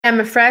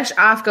I'm fresh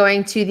off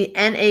going to the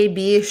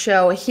NAB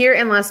show here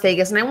in Las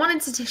Vegas, and I wanted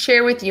to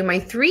share with you my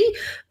three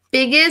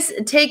biggest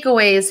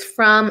takeaways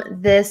from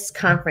this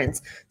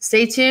conference.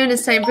 Stay tuned.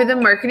 It's time for the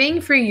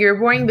Marketing for Your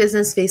Boring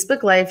Business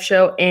Facebook Live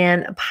show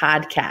and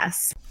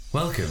podcast.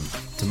 Welcome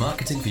to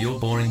Marketing for Your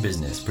Boring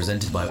Business,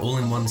 presented by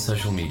All-in-One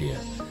Social Media,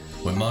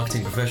 where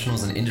marketing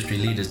professionals and industry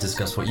leaders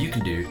discuss what you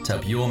can do to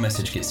help your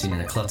message get seen in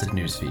a cluttered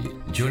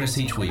newsfeed. Join us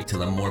each week to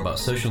learn more about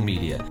social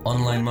media,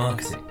 online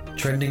marketing,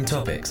 trending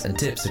topics, and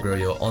tips to grow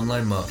your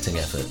online marketing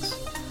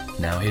efforts.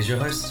 Now here's your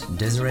host,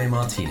 Desiree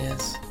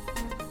Martinez.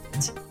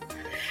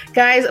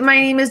 Guys, my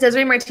name is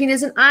Desiree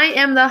Martinez, and I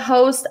am the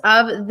host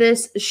of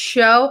this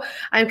show.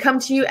 I come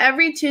to you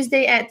every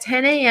Tuesday at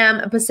 10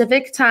 a.m.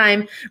 Pacific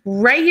time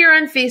right here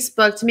on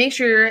Facebook to make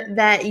sure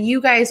that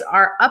you guys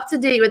are up to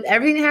date with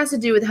everything that has to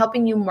do with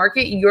helping you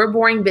market your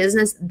boring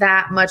business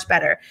that much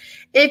better.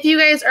 If you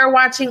guys are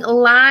watching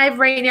live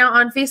right now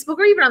on Facebook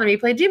or even on the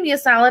replay, do me a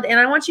solid,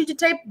 and I want you to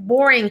type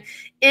boring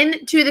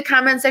into the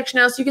comment section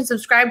now so you can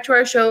subscribe to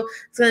our show.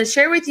 It's going to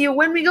share with you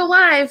when we go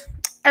live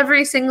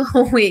every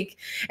single week.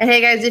 And hey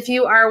guys, if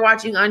you are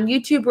watching on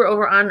YouTube or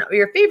over on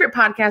your favorite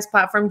podcast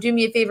platform, do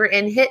me a favor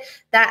and hit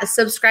that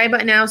subscribe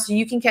button now so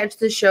you can catch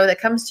the show that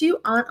comes to you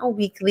on a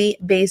weekly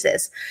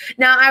basis.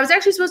 Now, I was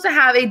actually supposed to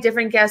have a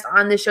different guest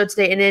on this show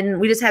today, and then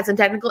we just had some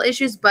technical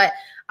issues, but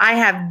I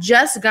have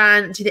just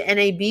gone to the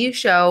NAB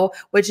show,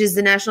 which is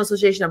the National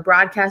Association of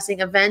Broadcasting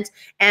event,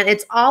 and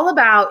it's all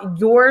about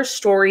Your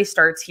Story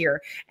Starts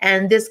Here.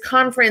 And this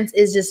conference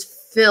is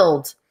just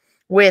filled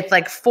with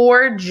like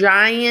 4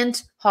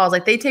 giant halls.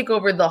 Like they take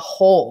over the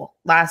whole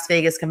Las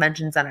Vegas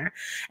Convention Center.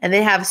 And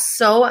they have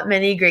so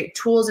many great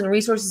tools and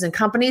resources and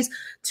companies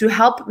to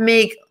help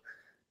make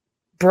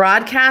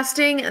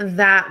broadcasting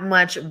that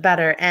much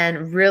better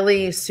and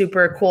really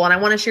super cool. And I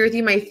want to share with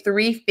you my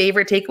 3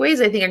 favorite takeaways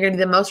I think are going to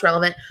be the most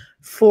relevant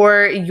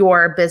for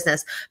your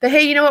business. But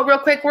hey, you know what, real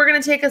quick, we're going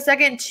to take a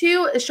second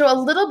to show a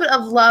little bit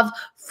of love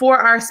for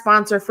our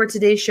sponsor for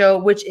today's show,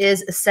 which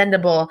is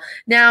Sendable.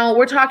 Now,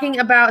 we're talking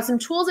about some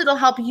tools that'll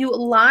help you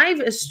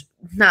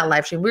not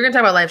live stream. We're going to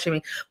talk about live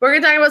streaming. We're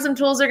going to talk about some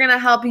tools that are going to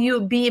help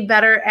you be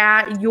better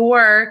at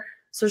your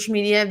social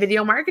media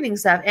video marketing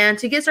stuff. And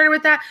to get started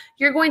with that,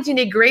 you're going to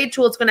need a great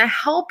tool. It's going to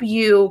help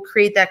you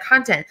create that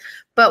content.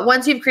 But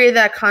once you've created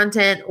that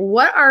content,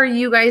 what are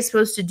you guys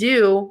supposed to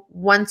do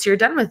once you're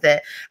done with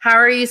it? How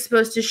are you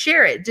supposed to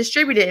share it,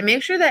 distribute it, and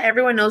make sure that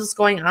everyone knows what's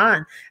going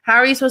on? How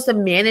are you supposed to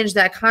manage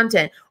that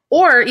content?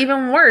 Or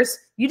even worse,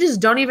 you just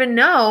don't even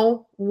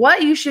know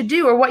what you should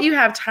do or what you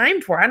have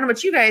time for. I don't know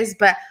about you guys,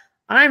 but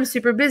I'm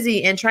super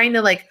busy and trying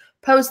to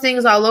post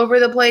things all over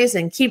the place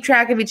and keep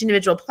track of each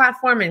individual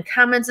platform and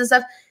comments and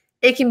stuff.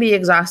 It can be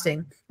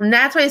exhausting. And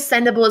that's why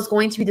Sendable is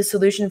going to be the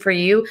solution for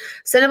you.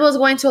 Sendable is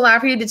going to allow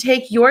for you to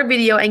take your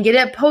video and get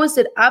it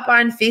posted up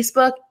on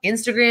Facebook,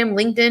 Instagram,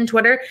 LinkedIn,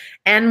 Twitter,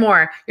 and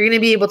more. You're going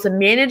to be able to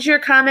manage your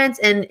comments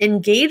and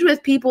engage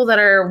with people that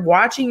are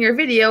watching your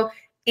video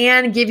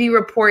and give you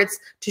reports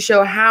to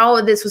show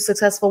how this was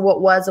successful,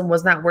 what was and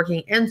was not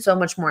working, and so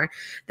much more.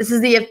 This is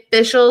the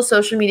official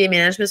social media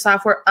management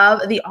software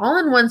of the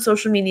All-in-One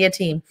Social Media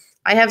team.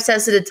 I have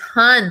tested a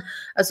ton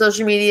of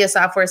social media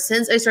software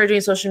since I started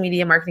doing social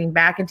media marketing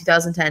back in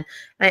 2010.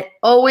 And I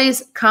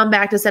always come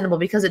back to Sendable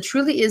because it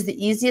truly is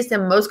the easiest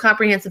and most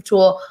comprehensive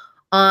tool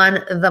on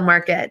the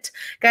market.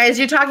 Guys,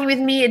 you're talking with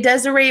me,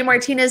 Desiree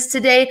Martinez,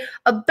 today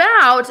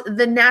about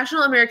the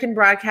National American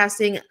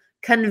Broadcasting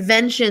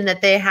convention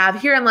that they have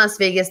here in Las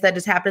Vegas that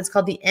just happened. It's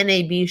called the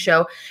NAB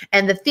show.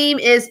 And the theme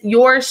is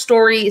Your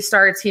Story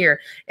Starts Here.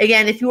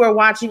 Again, if you are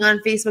watching on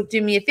Facebook, do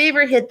me a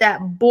favor, hit that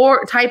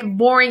type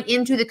boring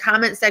into the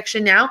comment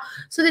section now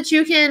so that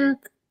you can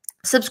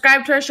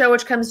subscribe to our show,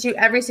 which comes to you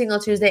every single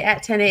Tuesday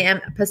at 10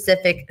 a.m.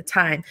 Pacific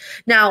time.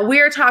 Now,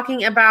 we are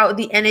talking about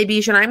the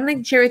NAB show, and I'm going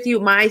to share with you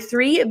my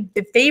 3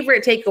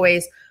 favorite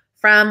takeaways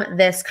from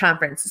this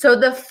conference. So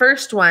the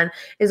first one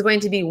is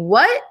going to be,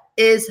 what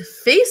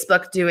is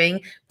Facebook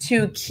doing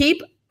to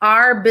keep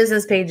our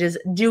business pages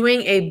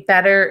doing a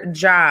better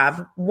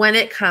job when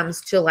it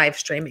comes to live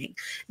streaming?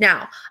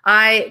 Now,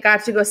 I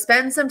got to go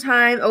spend some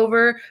time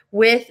over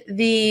with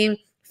the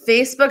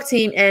Facebook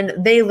team, and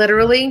they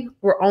literally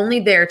were only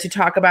there to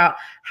talk about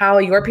how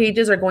your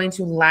pages are going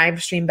to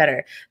live stream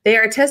better. They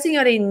are testing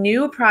out a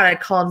new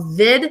product called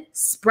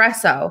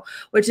VidSpresso,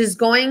 which is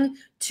going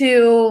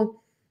to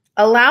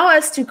allow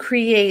us to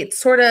create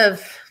sort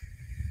of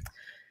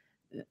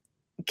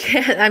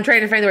I'm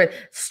trying to find the word,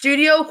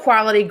 studio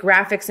quality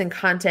graphics and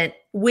content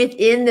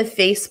within the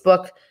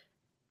Facebook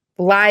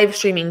live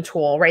streaming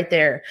tool right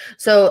there.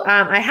 So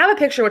I have a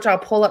picture which I'll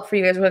pull up for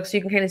you guys so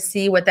you can kind of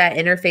see what that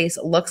interface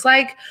looks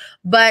like.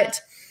 But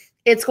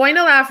it's going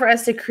to allow for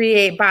us to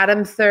create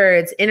bottom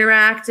thirds,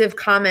 interactive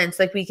comments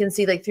like we can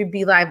see through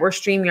BeLive or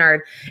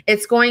StreamYard.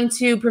 It's going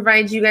to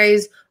provide you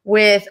guys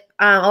with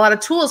a lot of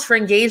tools for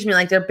engagement.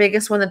 Like their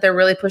biggest one that they're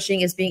really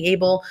pushing is being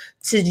able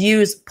to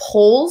use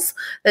polls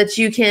that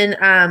you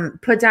can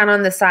put down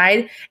on the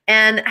side.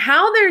 And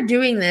how they're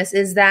doing this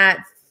is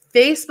that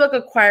Facebook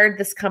acquired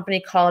this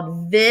company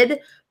called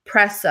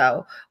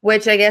VidPresso,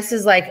 which I guess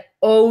is like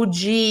OG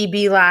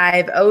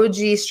BeLive, OG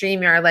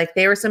StreamYard. Like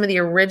they were some of the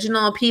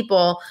original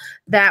people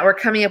that were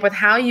coming up with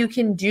how you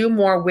can do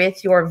more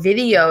with your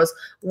videos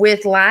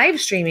with live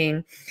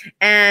streaming.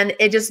 And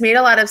it just made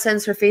a lot of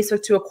sense for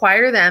Facebook to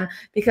acquire them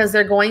because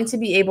they're going to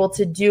be able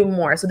to do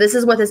more. So this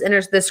is what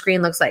this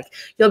screen looks like.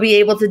 You'll be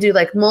able to do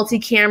like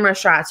multi-camera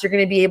shots. You're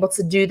going to be able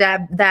to do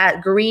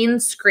that green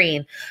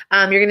screen.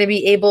 You're going to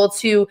be able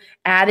to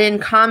add in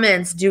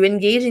comments, do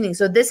engaging things.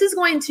 So this is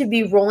going to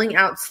be rolling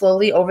out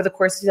slowly over the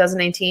course of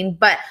 2019,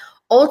 but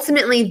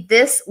ultimately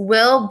this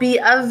will be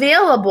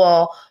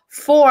available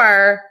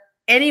for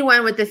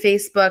anyone with the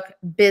Facebook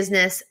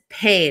business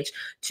page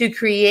to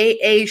create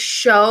a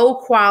show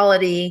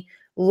quality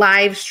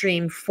live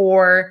stream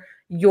for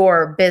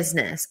your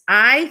business.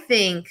 I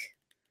think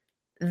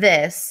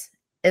this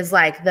is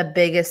like the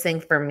biggest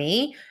thing for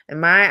me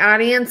and my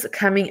audience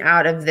coming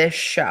out of this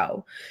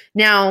show.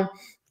 Now,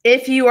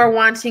 if you are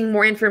wanting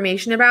more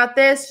information about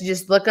this,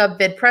 just look up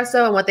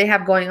VidPresso and what they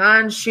have going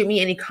on. Shoot me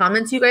any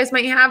comments you guys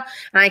might have,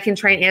 and I can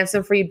try and answer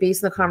them for you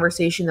based on the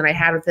conversation that I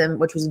had with them,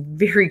 which was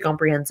very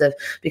comprehensive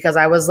because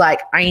I was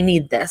like, I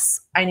need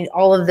this. I need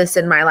all of this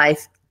in my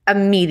life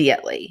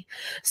immediately.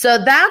 So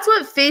that's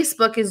what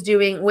Facebook is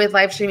doing with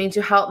live streaming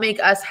to help make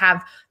us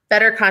have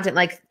better content.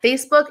 Like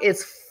Facebook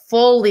is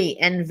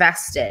fully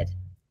invested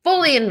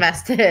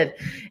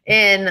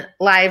in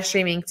live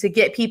streaming to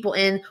get people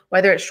in,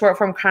 whether it's short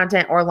form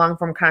content or long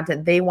form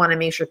content. They want to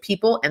make sure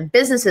people and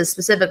businesses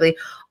specifically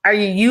are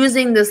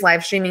using this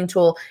live streaming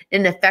tool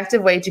in an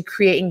effective way to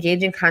create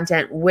engaging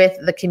content with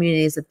the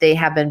communities that they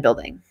have been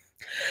building.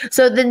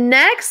 So the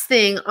next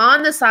thing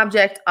on the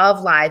subject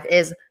of live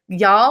is,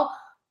 y'all,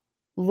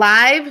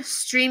 live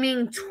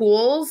streaming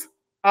tools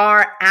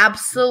are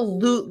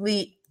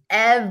absolutely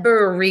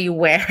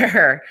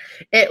everywhere.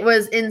 It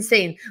was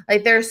insane.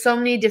 Like there's so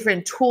many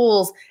different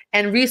tools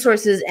and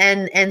resources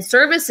and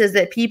services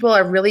that people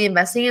are really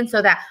investing in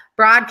so that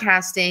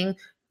broadcasting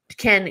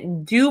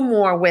can do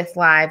more with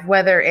live,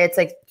 whether it's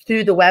like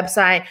through the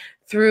website,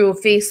 through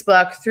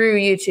Facebook, through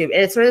YouTube.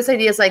 And it's sort of this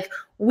idea is like,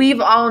 we've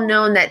all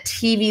known that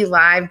TV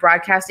live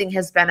broadcasting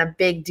has been a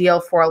big deal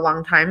for a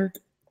long time,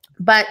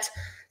 but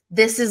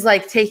this is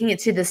like taking it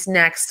to this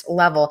next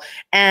level.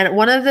 And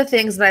one of the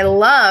things that I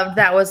loved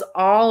that was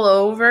all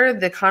over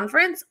the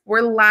conference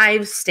were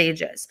live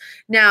stages.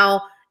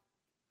 Now,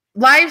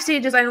 live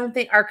stages, I don't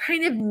think are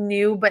kind of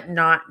new, but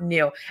not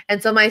new.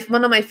 And so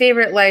one of my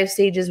favorite live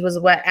stages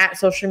was at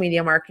Social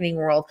Media Marketing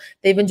World.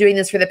 They've been doing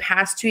this for the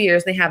past 2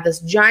 years. They have this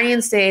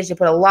giant stage. They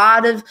put a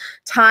lot of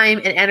time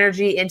and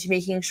energy into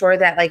making sure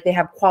that like they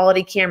have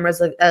quality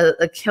cameras,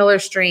 a killer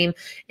stream,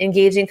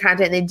 engaging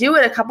content. And they do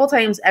it a couple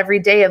times every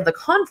day of the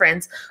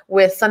conference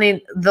with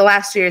Sunny. The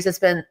last 2 years, it's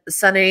been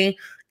Sunny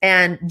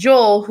and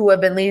Joel, who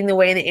have been leading the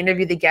way, and they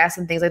interview the guests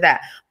and things like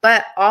that.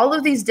 But all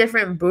of these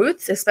different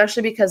booths,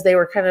 especially because they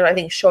were kind of, I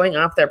think, showing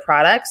off their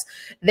products,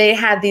 they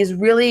had these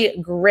really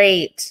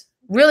great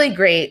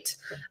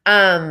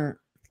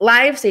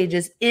live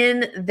stages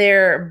in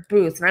their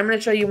booths. And I'm going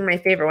to show you my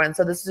favorite one.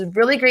 So this is a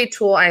really great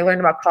tool I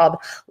learned about called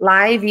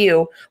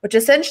LiveView, which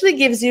essentially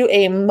gives you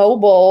a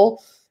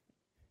mobile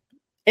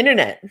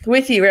internet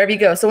with you wherever you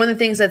go. So one of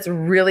the things that's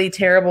really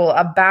terrible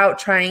about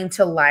trying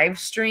to live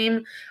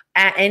stream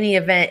at any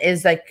event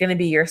is like going to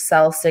be your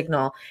cell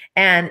signal.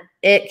 And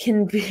it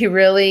can be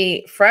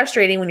really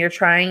frustrating when you're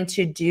trying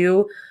to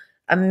do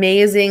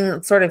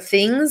amazing sort of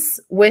things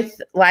with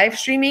live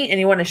streaming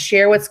and you want to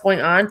share what's going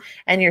on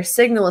and your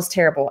signal is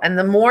terrible. And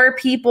the more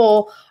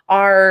people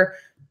are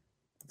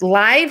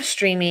live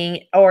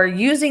streaming or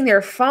using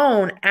their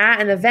phone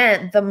at an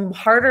event, the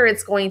harder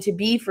it's going to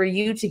be for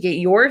you to get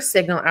your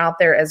signal out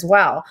there as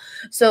well.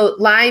 So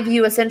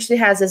LiveView essentially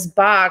has this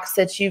box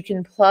that you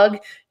can plug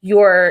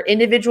your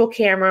individual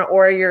camera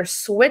or your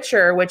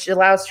switcher, which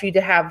allows for you to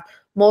have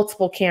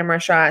multiple camera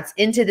shots,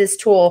 into this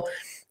tool.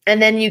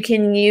 And then you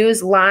can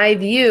use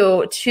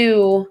LiveView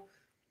to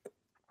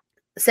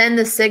send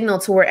the signal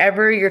to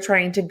wherever you're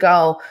trying to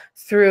go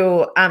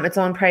through its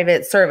own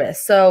private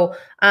service. So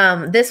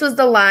this was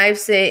the live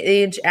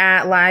stage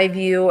at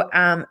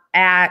LiveView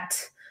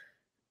at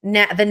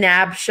the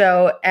NAB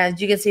show.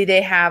 As you can see,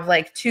 they have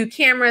like 2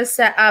 cameras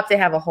set up. They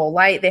have a whole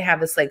light. They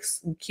have this like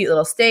cute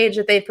little stage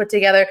that they put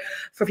together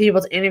for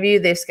people to interview.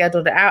 They've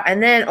scheduled it out.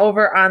 And then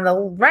over on the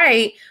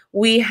right,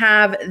 we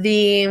have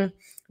the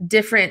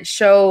different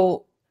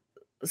show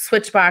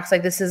switch box.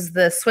 Like this is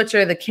the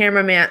switcher, the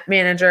camera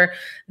manager.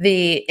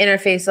 The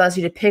interface allows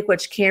you to pick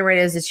which camera it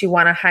is that you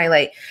want to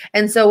highlight.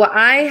 And so what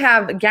I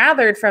have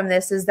gathered from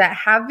this is that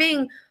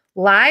having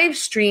live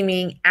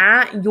streaming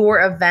at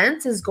your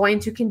events is going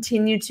to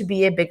continue to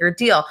be a bigger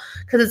deal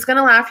because it's going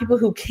to allow people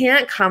who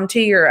can't come to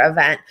your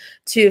event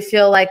to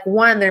feel like,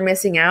 one, they're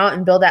missing out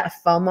and build that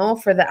FOMO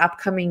for the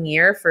upcoming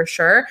year for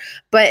sure.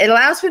 But it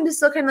allows them to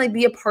still kind of like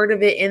be a part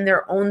of it in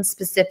their own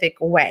specific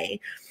way.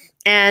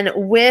 And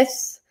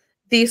with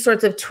these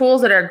sorts of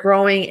tools that are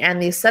growing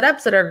and these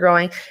setups that are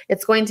growing,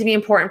 it's going to be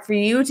important for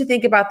you to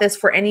think about this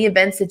for any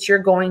events that you're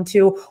going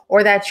to,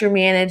 or that you're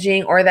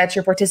managing, or that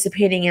you're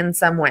participating in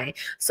some way.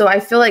 So I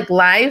feel like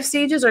live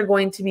stages are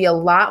going to be a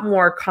lot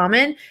more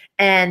common,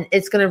 and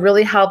it's going to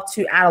really help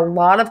to add a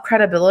lot of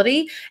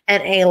credibility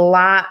and a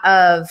lot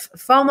of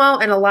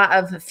FOMO and a lot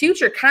of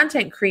future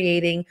content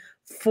creating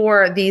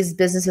for these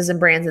businesses and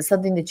brands. Is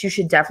something that you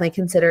should definitely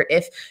consider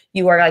if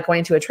you are like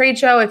going to a trade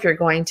show, if you're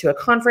going to a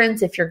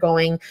conference, if you're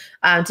going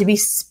to be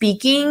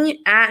speaking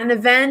at an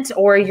event,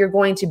 or you're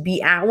going to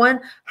be at one.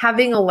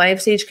 Having a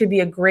live stage could be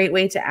a great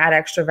way to add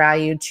extra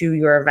value to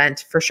your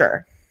event for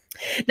sure.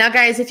 Now,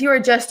 guys, if you are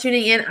just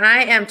tuning in,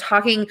 I am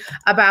talking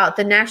about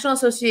the National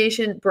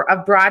Association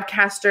of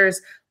Broadcasters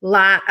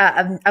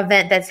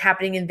event that's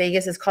happening in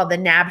Vegas. It's called the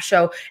NAB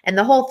Show, and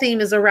the whole theme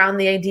is around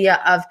the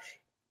idea of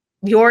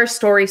your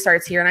story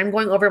starts here. And I'm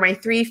going over my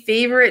 3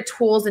 favorite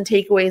tools and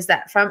takeaways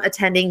that from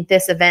attending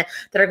this event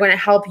that are going to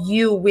help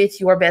you with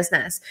your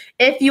business.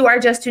 If you are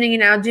just tuning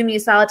in now, do me a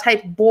solid,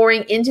 type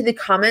boring into the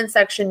comment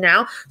section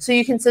now so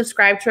you can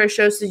subscribe to our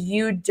show so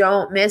you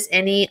don't miss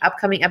any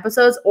upcoming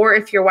episodes. Or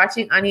if you're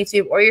watching on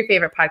YouTube or your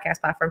favorite podcast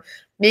platform,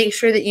 make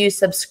sure that you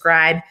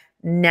subscribe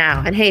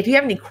now. And hey, if you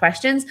have any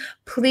questions,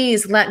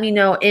 please let me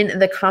know in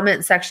the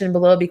comment section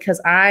below, because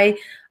I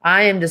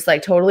am just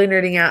like totally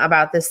nerding out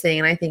about this thing,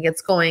 and I think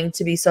it's going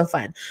to be so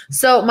fun.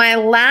 So my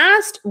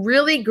last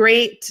really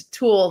great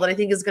tool that I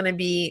think is going to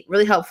be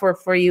really helpful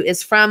for you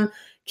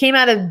came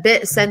out of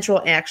Bit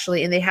Central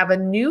actually, and they have a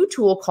new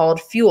tool called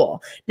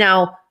Fuel.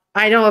 Now,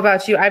 I know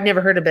about you, I've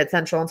never heard of Bit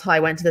Central until I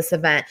went to this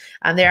event.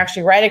 They're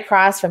actually right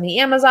across from the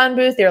Amazon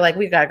booth. They're like,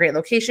 we've got a great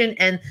location.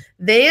 And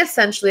they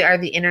essentially are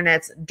the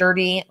internet's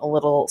dirty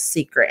little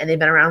secret. And they've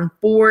been around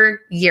 4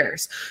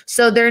 years.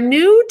 So their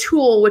new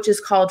tool, which is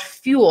called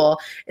Fuel,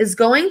 is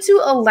going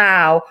to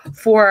allow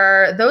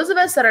for those of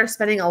us that are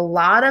spending a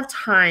lot of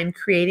time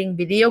creating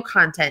video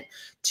content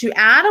to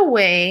add a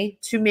way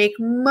to make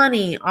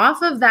money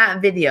off of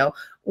that video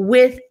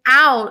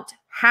without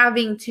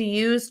having to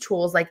use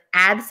tools like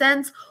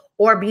AdSense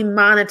or be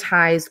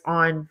monetized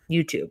on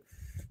YouTube.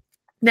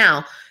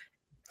 Now,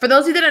 for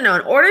those of you that don't know,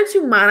 in order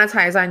to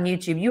monetize on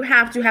YouTube, you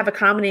have to have a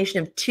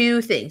combination of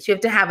 2 things. You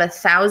have to have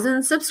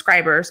 1,000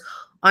 subscribers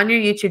on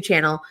your YouTube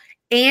channel,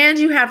 and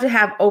you have to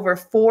have over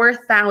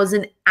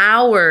 4,000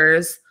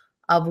 hours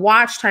of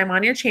watch time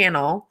on your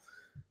channel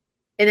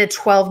in a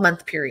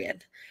 12-month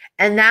period.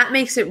 And that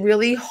makes it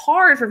really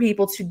hard for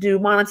people to do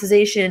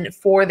monetization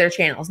for their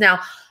channels.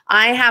 Now,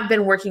 I have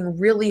been working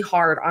really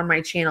hard on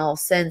my channel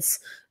since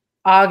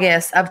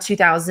August of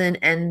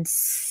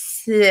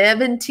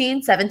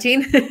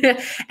 2017,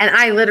 and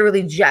I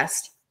literally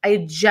just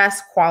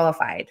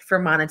qualified for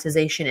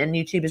monetization, and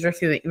YouTube is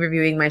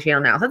reviewing my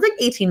channel now. So it's like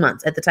 18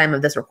 months at the time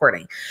of this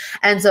recording.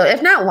 And so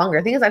if not longer,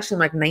 I think it's actually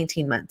like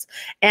 19 months.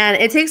 And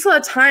it takes a lot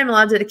of time, a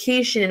lot of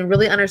dedication, and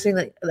really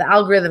understanding the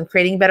algorithm,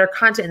 creating better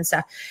content and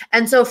stuff.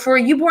 And so for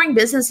you boring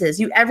businesses,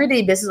 you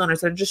everyday business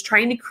owners that are just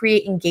trying to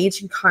create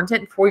engaging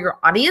content for your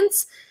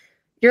audience,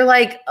 you're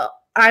like,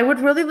 I would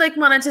really like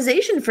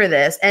monetization for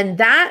this. And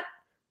that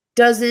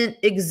doesn't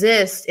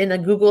exist in a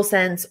Google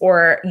Sense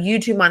or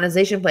YouTube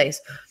monetization place.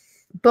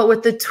 But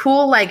with the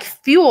tool like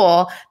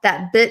Fuel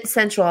that Bit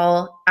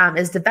Central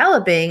is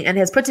developing and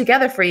has put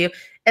together for you,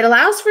 it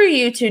allows for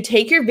you to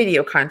take your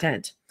video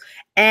content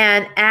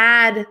and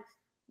add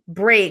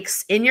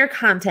breaks in your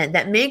content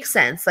that make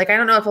sense. Like, I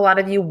don't know if a lot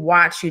of you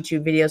watch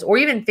YouTube videos or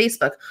even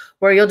Facebook,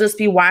 where you'll just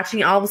be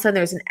watching, all of a sudden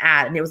there's an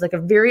ad and it was like a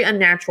very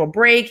unnatural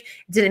break. It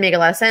didn't make a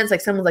lot of sense.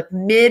 Like someone's like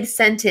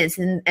mid-sentence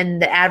and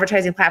the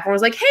advertising platform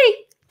was like, hey,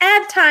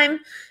 ad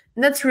time.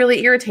 And that's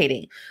really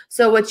irritating.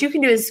 So what you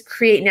can do is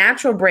create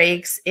natural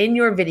breaks in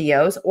your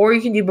videos, or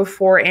you can do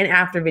before and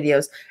after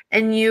videos.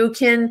 And you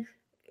can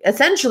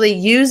essentially,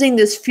 using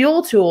this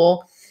Fuel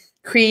tool,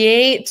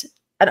 create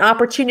an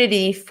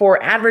opportunity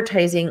for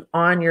advertising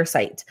on your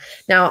site.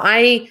 Now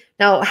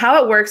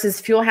how it works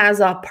is Fuel has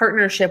a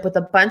partnership with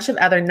a bunch of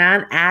other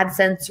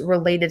non-AdSense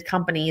related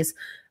companies,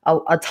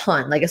 a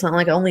ton. Like, it's not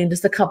like only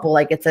just a couple,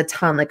 like it's a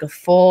ton, like a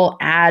full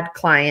ad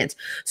client,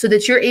 so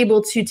that you're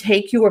able to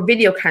take your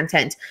video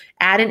content,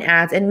 add in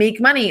ads, and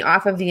make money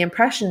off of the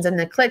impressions and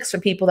the clicks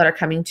from people that are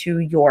coming to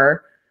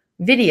your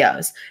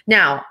videos.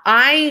 Now,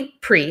 I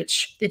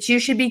preach that you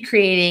should be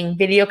creating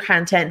video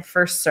content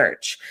for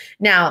search.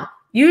 Now,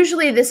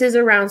 usually this is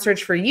around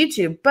search for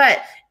YouTube, but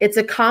it's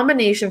a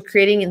combination of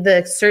creating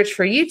the search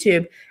for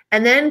YouTube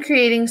and then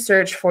creating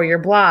search for your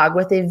blog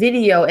with a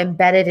video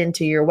embedded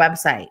into your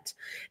website.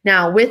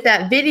 Now, with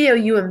that video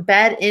you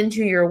embed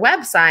into your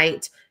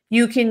website,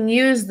 you can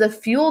use the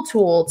Fuel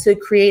tool to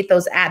create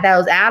those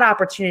ad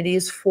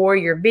opportunities for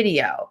your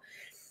video.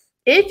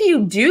 If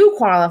you do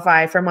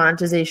qualify for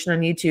monetization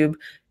on YouTube,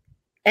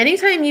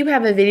 anytime you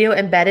have a video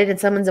embedded and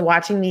someone's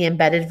watching the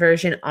embedded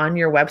version on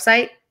your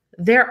website,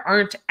 there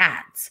aren't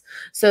ads.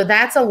 So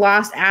that's a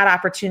lost ad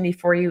opportunity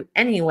for you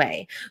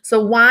anyway.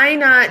 So why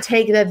not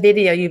take the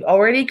video you've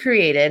already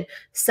created,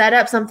 set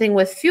up something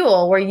with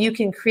Fuel where you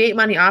can create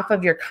money off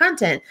of your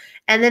content,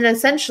 and then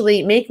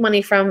essentially make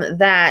money from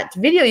that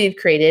video you've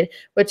created,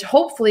 which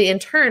hopefully in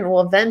turn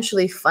will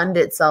eventually fund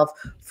itself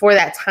for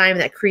that time,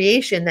 that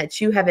creation that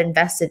you have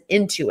invested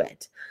into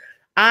it.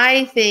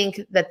 I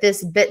think that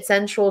this Bit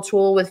Central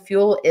tool with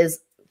Fuel is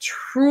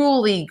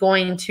truly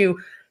going to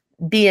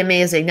be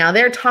amazing. Now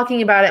they're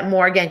talking about it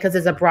more again because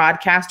it's a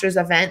broadcasters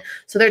event.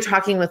 So they're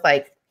talking with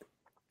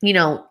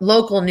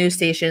local news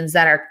stations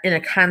that are in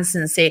a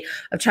constant state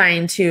of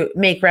trying to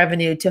make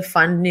revenue to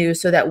fund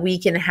news so that we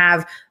can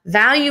have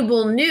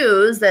valuable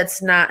news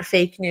that's not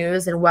fake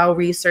news and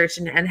well-researched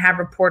and have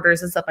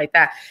reporters and stuff like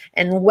that.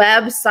 And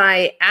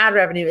website ad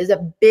revenue is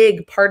a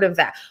big part of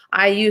that.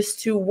 I used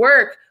to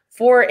work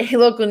for a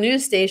local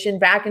news station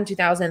back in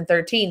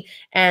 2013,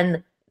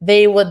 and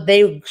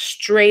they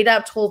straight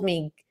up told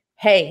me,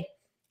 hey,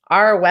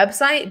 our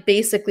website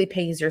basically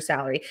pays your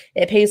salary.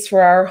 It pays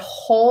for our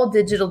whole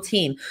digital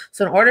team.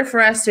 So in order for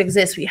us to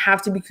exist, we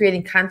have to be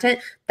creating content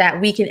that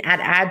we can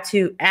add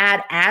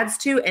ads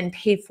to and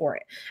pay for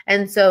it.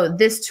 And so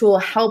this tool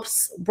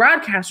helps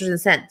broadcasters in a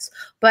sense.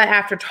 But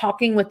after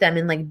talking with them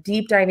and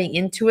deep diving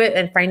into it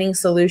and finding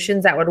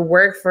solutions that would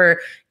work for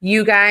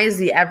you guys,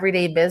 the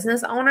everyday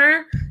business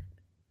owner,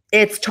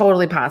 it's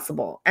totally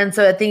possible. And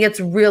so I think it's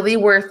really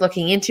worth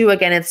looking into.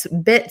 Again, it's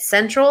Bit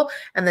Central,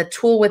 and the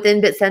tool within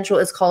Bit Central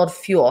is called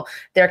Fuel.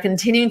 They're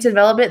continuing to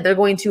develop it. They're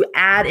going to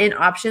add in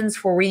options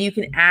for where you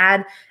can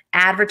add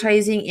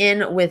advertising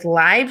in with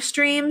live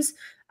streams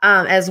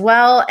as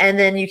well. And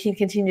then you can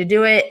continue to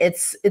do it.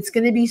 It's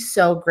going to be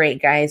so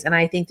great, guys. And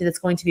I think that it's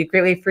going to be a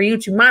great way for you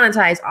to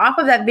monetize off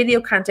of that video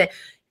content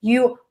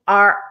you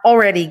are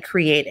already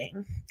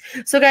creating.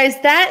 So guys,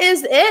 that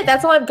is it.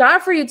 That's all I've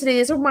got for you today.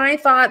 These are my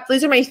thoughts.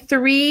 These are my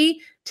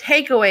 3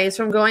 takeaways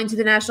from going to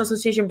the National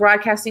Association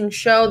Broadcasting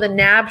Show, the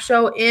NAB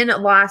show in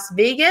Las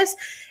Vegas.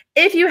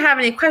 If you have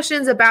any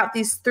questions about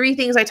these 3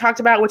 things I talked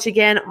about, which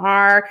again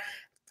are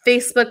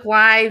Facebook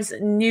Live's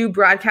new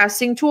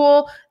broadcasting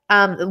tool,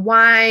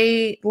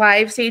 why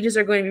live stages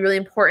are going to be really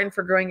important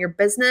for growing your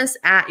business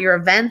at your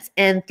events,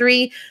 and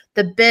 3,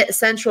 the Bit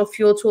Central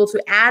Fuel tool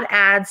to add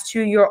ads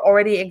to your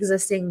already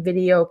existing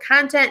video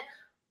content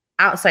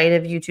outside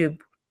of YouTube.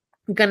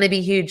 Going to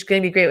be huge,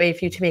 going to be a great way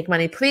for you to make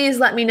money. Please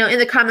let me know in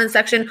the comment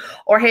section,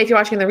 or hey, if you're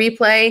watching the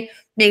replay,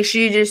 make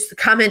sure you just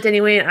comment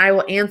anyway and I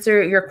will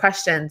answer your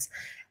questions.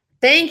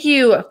 Thank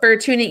you for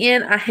tuning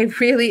in. I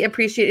really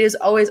appreciate it. It is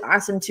always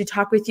awesome to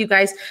talk with you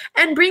guys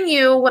and bring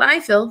you what I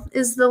feel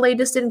is the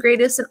latest and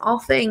greatest in all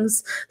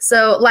things.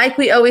 So like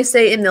we always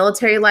say in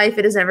military life,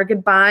 it is never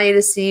goodbye. It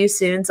is see you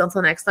soon. So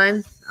until next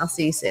time, I'll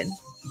see you soon.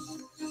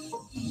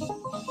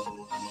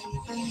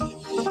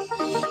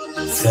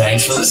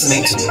 Thanks for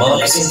listening to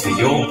Marketing for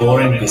Your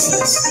Boring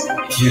Business.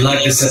 If you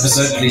like this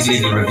episode, please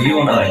leave a review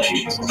on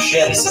iTunes or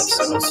share this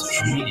episode on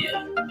social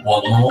media.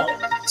 Want more?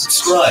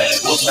 Subscribe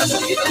to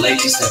automatically get the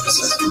latest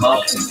episodes of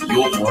Marketing for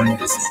Your Boring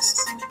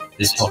Business.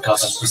 This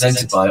podcast is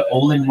presented by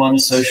All-in-One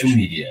Social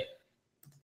Media.